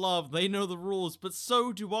Strangers to Love. They know the rules, but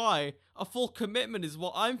so do I. A full commitment is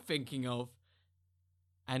what I'm thinking of.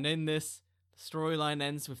 And in this, the storyline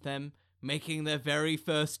ends with them making their very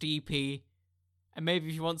first EP. And maybe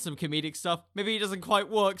if you want some comedic stuff, maybe it doesn't quite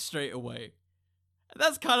work straight away. And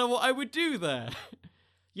that's kind of what I would do there.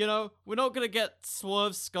 We're not going to get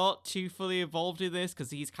Swerve Scott too fully involved in this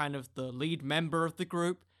because he's kind of the lead member of the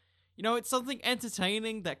group. It's something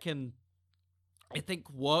entertaining that can, I think,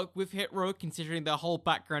 work with Hit Row, considering their whole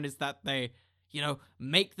background is that they,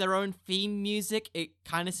 make their own theme music. It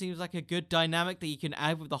kind of seems like a good dynamic that you can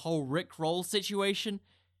add with the whole Rick Roll situation.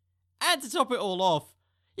 And to top it all off,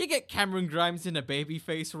 you get Cameron Grimes in a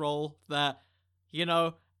babyface role that,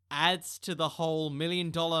 adds to the whole $1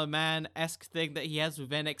 Million Man-esque thing that he has with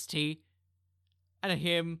NXT. And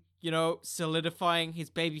him, solidifying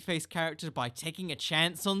his babyface character by taking a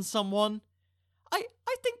chance on someone. I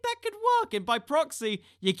think that could work, and by proxy,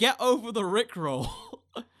 you get over the rickroll.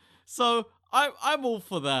 So, I'm all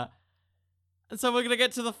for that. And so we're gonna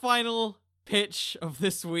get to the final pitch of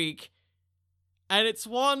this week. And it's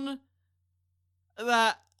one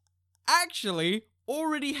that actually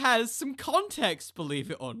already has some context,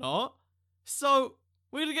 believe it or not. So,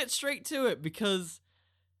 we're gonna get straight to it, because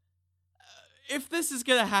if this is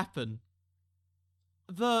gonna happen,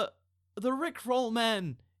 the Rick Roll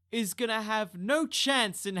man is gonna have no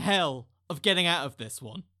chance in hell of getting out of this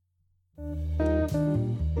one.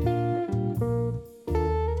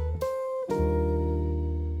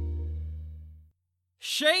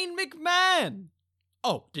 Shane McMahon!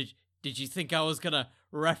 Oh, did you think I was gonna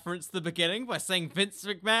reference the beginning by saying Vince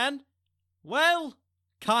McMahon? Well,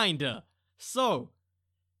 kinda. So,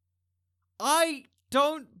 I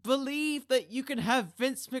don't believe that you can have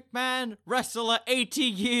Vince McMahon wrestle at 80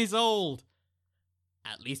 years old.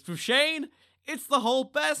 At least with Shane, It's the whole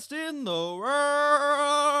best in the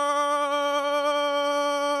world!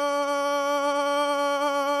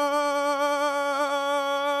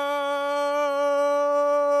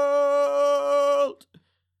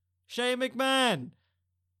 Shane McMahon!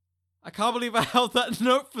 I can't believe I held that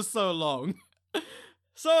note for so long.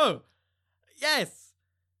 So, yes,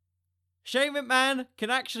 Shane McMahon can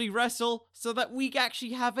actually wrestle so that we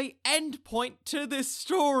actually have an end point to this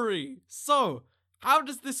story. So, how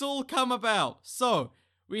does this all come about? So,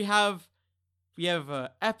 we have an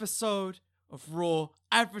episode of Raw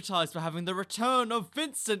advertised for having the return of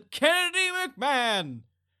Vincent Kennedy McMahon.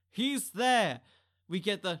 He's there. We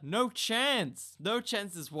get the no chance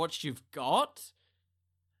is what you've got.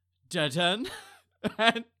 Dun.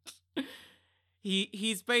 And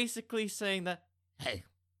he's basically saying that, hey,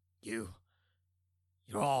 you're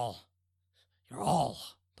all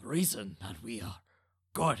the reason that we are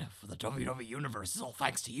good for the WWE Universe is all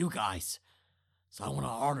thanks to you guys. So I want to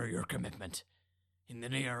honor your commitment. In the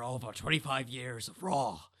near over 25 years of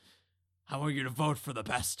Raw, I want you to vote for the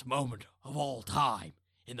best moment of all time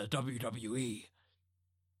in the WWE.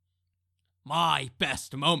 My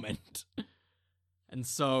best moment. And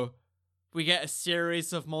so we get a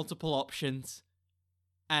series of multiple options,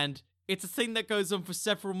 and it's a thing that goes on for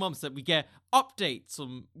several months, that we get updates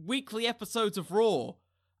on weekly episodes of Raw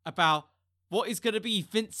about what is going to be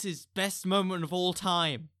Vince's best moment of all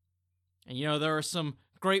time. And there are some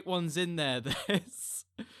great ones in there. There's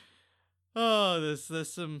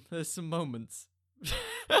some moments.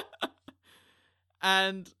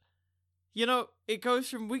 And it goes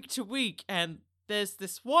from week to week, and there's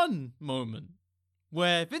this one moment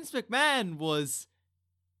where Vince McMahon was,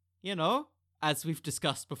 as we've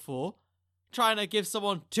discussed before, trying to give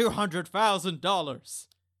someone $200,000.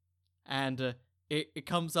 And it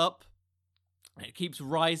comes up, and it keeps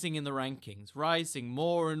rising in the rankings, rising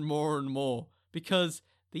more and more and more, because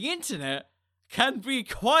the internet can be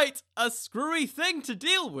quite a screwy thing to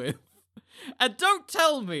deal with. And don't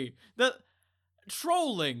tell me that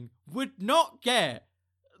trolling would not get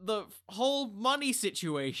the whole money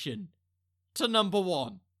situation to number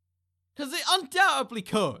one. Because it undoubtedly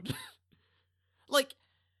could. Like,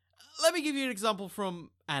 let me give you an example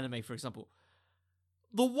from anime, for example.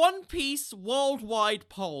 The One Piece worldwide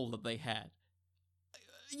poll that they had.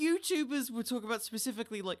 YouTubers would talk about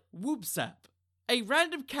specifically, like, Woobsap, a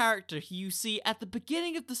random character who you see at the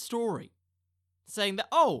beginning of the story, saying that,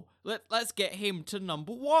 let's get him to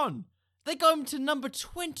number 1. They got him to number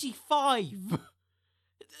 25.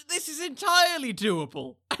 This is entirely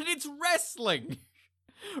doable, and it's wrestling.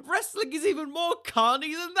 Wrestling is even more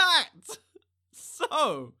carny than that.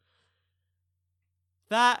 So,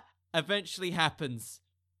 that eventually happens.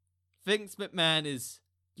 Vince McMahon is,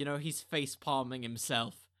 he's face-palming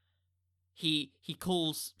himself. He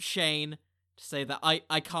calls Shane to say that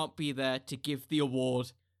I can't be there to give the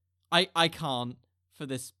award. I can't for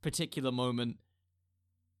this particular moment.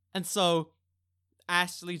 And so,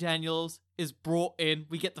 Ashley Daniels is brought in.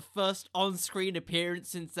 We get the first on-screen appearance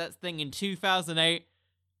since that thing in 2008.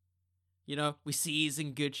 We see he's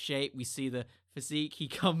in good shape. We see the physique. He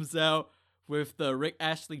comes out with the Rick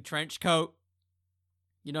Ashley trench coat.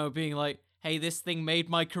 Being like, hey, this thing made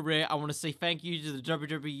my career. I want to say thank you to the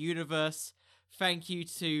WWE Universe. Thank you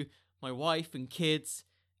to my wife and kids.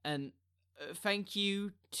 And thank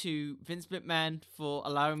you to Vince McMahon for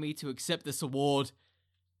allowing me to accept this award.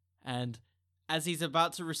 And as he's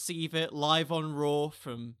about to receive it live on Raw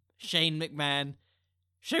from Shane McMahon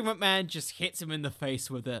just hits him in the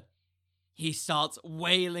face with it. He starts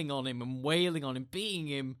wailing on him, beating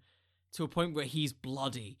him to a point where he's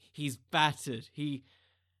bloody, he's battered, he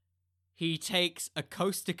takes a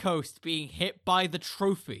coast-to-coast being hit by the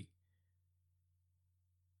trophy.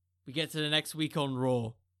 We get to the next week on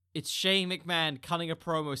Raw. It's Shane McMahon cutting a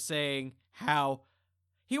promo saying how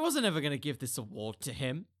he wasn't ever going to give this award to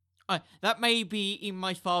him. That may be in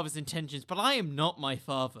my father's intentions, but I am not my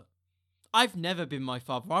father. I've never been my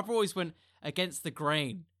father. I've always went against the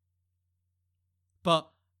grain. But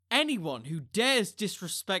anyone who dares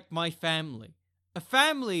disrespect my family, a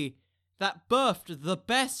family that birthed the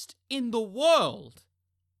best in the world,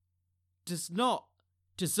 does not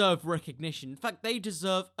deserve recognition. In fact, they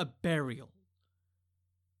deserve a burial.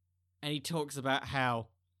 And he talks about how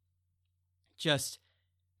just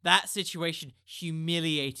that situation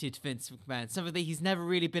humiliated Vince McMahon, something that he's never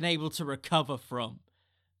really been able to recover from.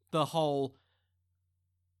 The whole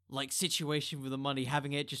situation with the money,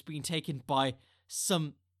 having it just being taken by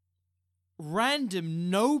some random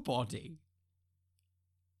nobody.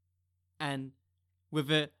 And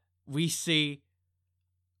with it, we see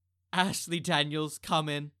Ashley Daniels come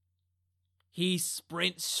in, He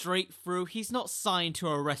sprints straight through. He's not signed to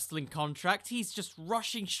a wrestling contract. He's just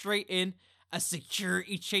rushing straight in. A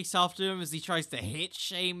security chase after him as he tries to hit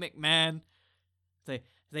Shane McMahon.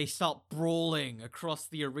 They start brawling across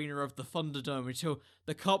the arena of the Thunderdome until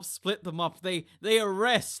the cops split them up. They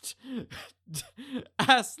arrest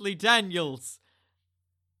Ashley Daniels.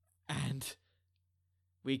 And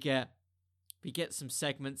we get some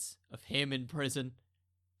segments of him in prison.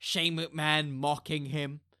 Shane McMahon mocking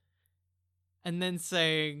him. And then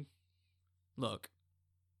saying, look,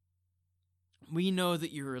 we know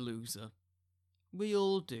that you're a loser. We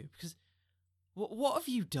all do. Because what have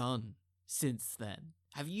you done since then?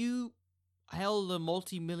 Have you held a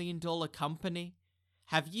multi-million-dollar company?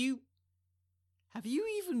 Have you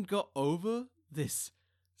even got over this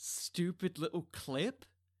stupid little clip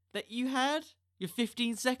that you had? Your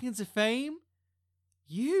 15 seconds of fame?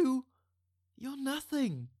 You're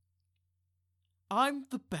nothing. I'm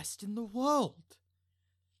the best in the world.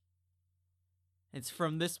 It's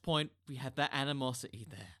from this point we have that animosity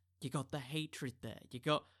there. You got the hatred there.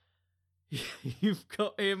 You've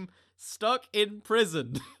got him stuck in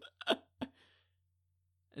prison.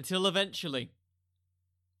 Until eventually,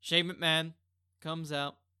 Shane McMahon comes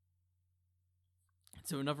out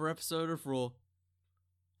to another episode of Raw,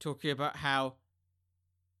 talking about how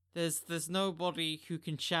there's nobody who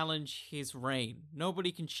can challenge his reign.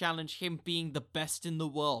 Nobody can challenge him being the best in the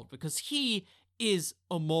world because he is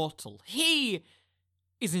immortal. He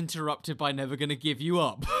is interrupted by Never Gonna Give You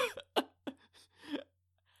Up.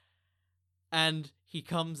 And he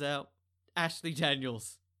comes out, Ashley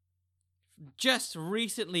Daniels, just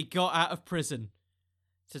recently got out of prison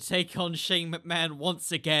to take on Shane McMahon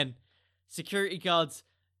once again. Security guards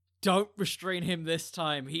don't restrain him this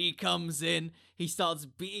time. He comes in, he starts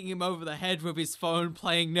beating him over the head with his phone,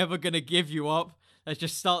 playing Never Gonna Give You Up. That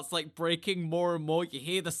just starts, like, breaking more and more. You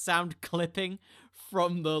hear the sound clipping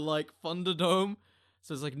from the, like, Thunderdome.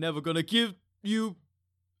 So it's like, never gonna give you,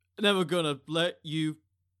 never gonna let you.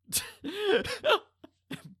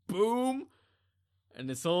 Boom. And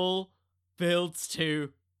this all builds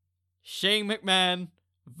to Shane McMahon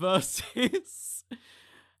versus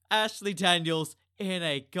Ashley Daniels in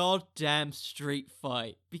a goddamn street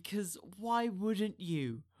fight. Because why wouldn't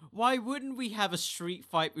you? Why wouldn't we have a street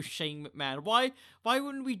fight with Shane McMahon? Why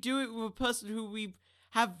wouldn't we do it with a person who we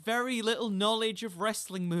have very little knowledge of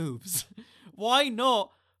wrestling moves? Why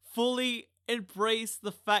not fully embrace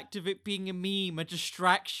the fact of it being a meme, a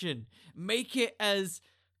distraction? Make it as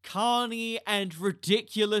carny and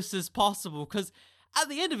ridiculous as possible, because at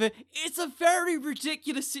the end of it, it's a very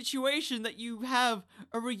ridiculous situation that you have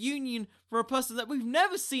a reunion for a person that we've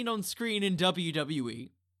never seen on screen in WWE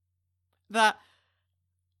that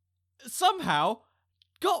somehow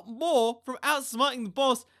got more from outsmarting the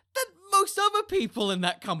boss than most other people in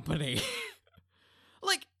that company.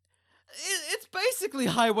 Like, it's basically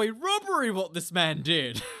highway robbery what this man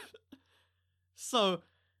did. So,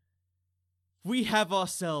 we have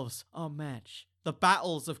ourselves our match. The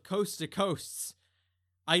battles of coast to coasts.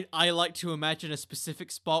 I like to imagine a specific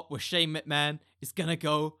spot where Shane McMahon is gonna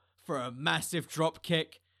go for a massive drop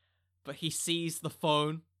kick, but he sees the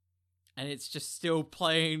phone, and it's just still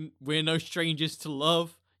playing We're No Strangers to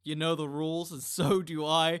Love. You know the rules, and so do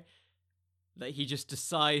I. That he just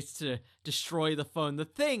decides to destroy the phone. The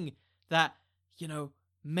thing that,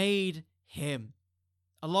 made him,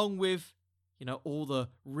 along with, all the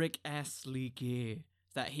Rick Astley gear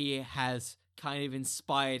that he has kind of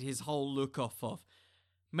inspired his whole look off of.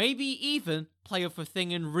 Maybe even play off a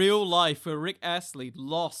thing in real life where Rick Astley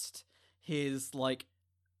lost his,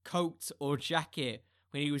 coat or jacket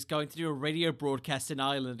when he was going to do a radio broadcast in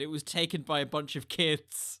Ireland. It was taken by a bunch of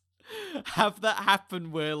kids. Have that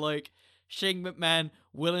happen where, Shane McMahon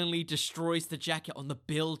willingly destroys the jacket on the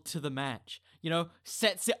build to the match.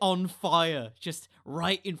 Sets it on fire, just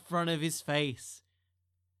right in front of his face.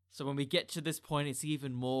 So when we get to this point, it's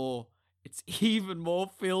even more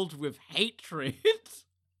filled with hatred.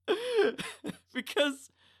 Because,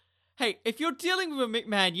 hey, if you're dealing with a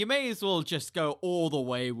McMahon, you may as well just go all the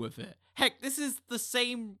way with it. Heck, this is the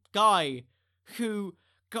same guy who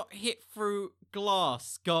got hit through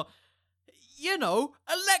glass, got,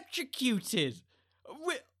 electrocuted.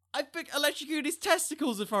 I think electrocuted his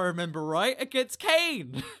testicles, if I remember right, against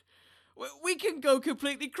Kane. We can go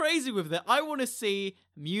completely crazy with it. I want to see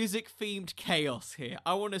music-themed chaos here.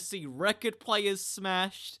 I want to see record players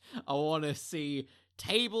smashed. I want to see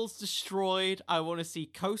tables destroyed. I want to see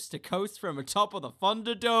coast to coast from the top of the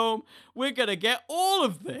Thunderdome. We're gonna get all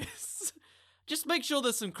of this. Just make sure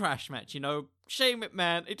there's some crash match, Shane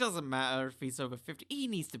McMahon, it doesn't matter if he's over 50. He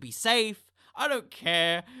needs to be safe. I don't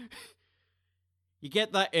care. You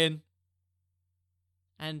get that in.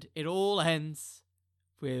 And it all ends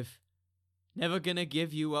with Never Gonna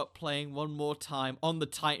Give You Up playing one more time on the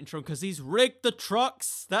Titantron because he's rigged the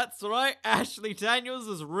trucks. That's right, Ashley Daniels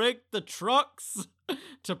has rigged the trucks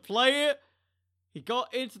to play it. He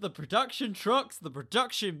got into the production trucks, the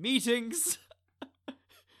production meetings,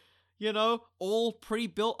 you know, all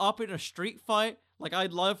pre-built up in a street fight. Like,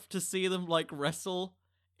 I'd love to see them, like, wrestle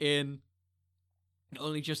in not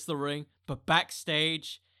only just the ring, but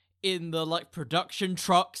backstage in the, like, production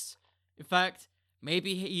trucks. In fact,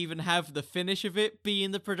 maybe even have the finish of it be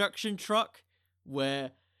in the production truck,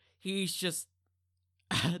 where he's just...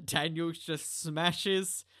 Daniels just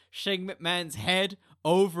smashes Shane McMahon's head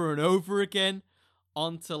over and over again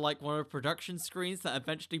onto, like, one of the production screens that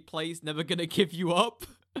eventually plays Never Gonna Give You Up,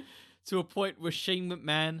 to a point where Shane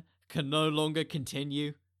McMahon can no longer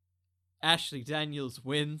continue. Ashley Daniels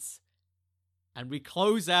wins, and we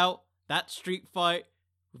close out that street fight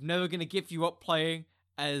with Never Gonna Give You Up playing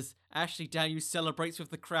as Ashley Daniels celebrates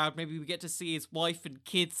with the crowd. Maybe we get to see his wife and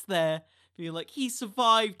kids there, being like, he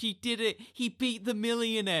survived, he did it, he beat the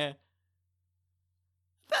millionaire.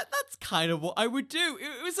 That's kind of what I would do.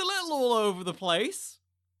 It was a little all over the place,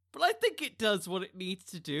 but I think it does what it needs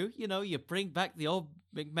to do. You know, you bring back the old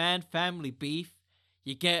McMahon family beef.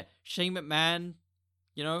 You get Shane McMahon,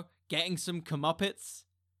 you know, getting some comeuppance.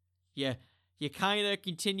 Yeah, you kind of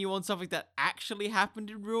continue on something that actually happened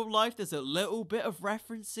in real life. There's a little bit of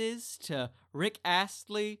references to Rick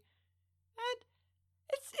Astley. And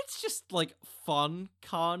it's just like fun,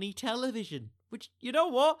 carny television. Which, you know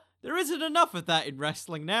what? There isn't enough of that in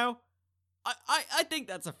wrestling now. I think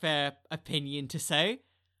that's a fair opinion to say.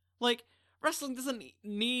 Like, wrestling doesn't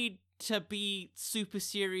need to be super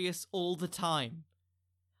serious all the time.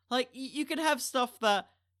 Like, you can have stuff that,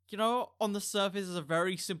 you know, on the surface is a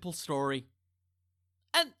very simple story.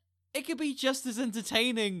 And it could be just as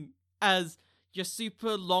entertaining as your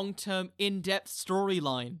super long-term, in-depth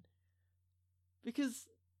storyline. Because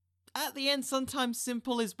at the end, sometimes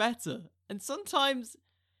simple is better. And sometimes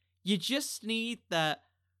you just need that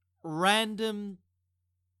random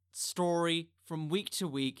story from week to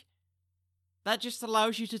week that just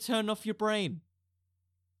allows you to turn off your brain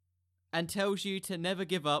and tells you to never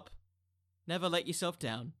give up, never let yourself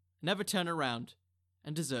down, never turn around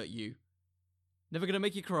and desert you. Never gonna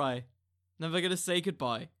make you cry, never gonna say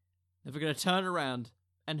goodbye, never gonna turn around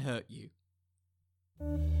and hurt you.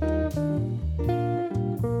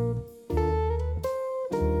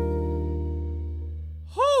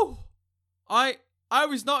 Whew! I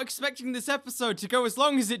was not expecting this episode to go as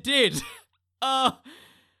long as it did.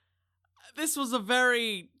 This was a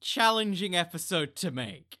very challenging episode to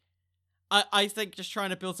make. I think just trying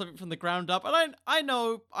to build something from the ground up, and I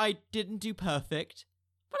know I didn't do perfect,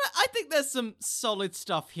 but I think there's some solid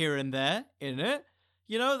stuff here and there in it.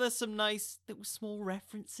 You know, there's some nice little small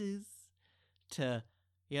references to,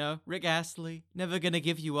 you know, Rick Astley, Never Gonna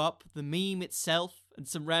Give You Up, the meme itself, and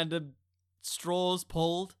some random straws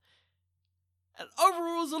pulled. And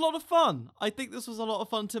overall, it was a lot of fun. I think this was a lot of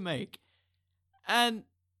fun to make. And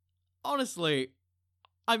honestly,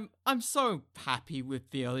 I'm so happy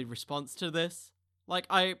with the early response to this. Like,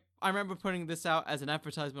 I remember putting this out as an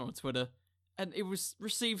advertisement on Twitter, and it was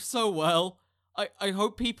received so well. I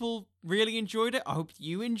hope people really enjoyed it. I hope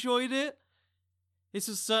you enjoyed it. This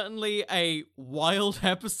was certainly a wild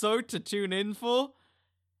episode to tune in for.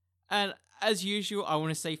 And as usual, I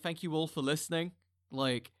want to say thank you all for listening.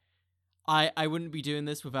 Like, I wouldn't be doing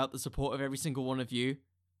this without the support of every single one of you.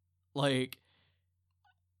 Like,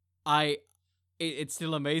 it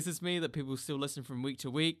still amazes me that people still listen from week to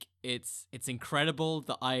week. It's incredible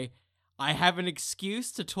that I have an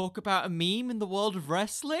excuse to talk about a meme in the world of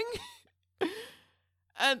wrestling.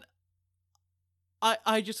 And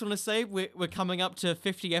I just want to say we're coming up to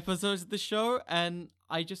 50 episodes of the show, and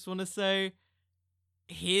I just want to say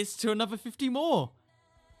here's to another 50 more.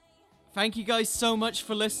 Thank you guys so much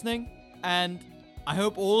for listening, and I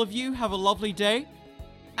hope all of you have a lovely day.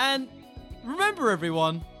 And remember,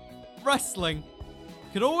 everyone, wrestling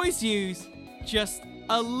could always use just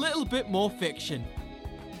a little bit more fiction.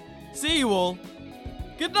 See you all.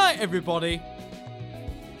 Good night, everybody.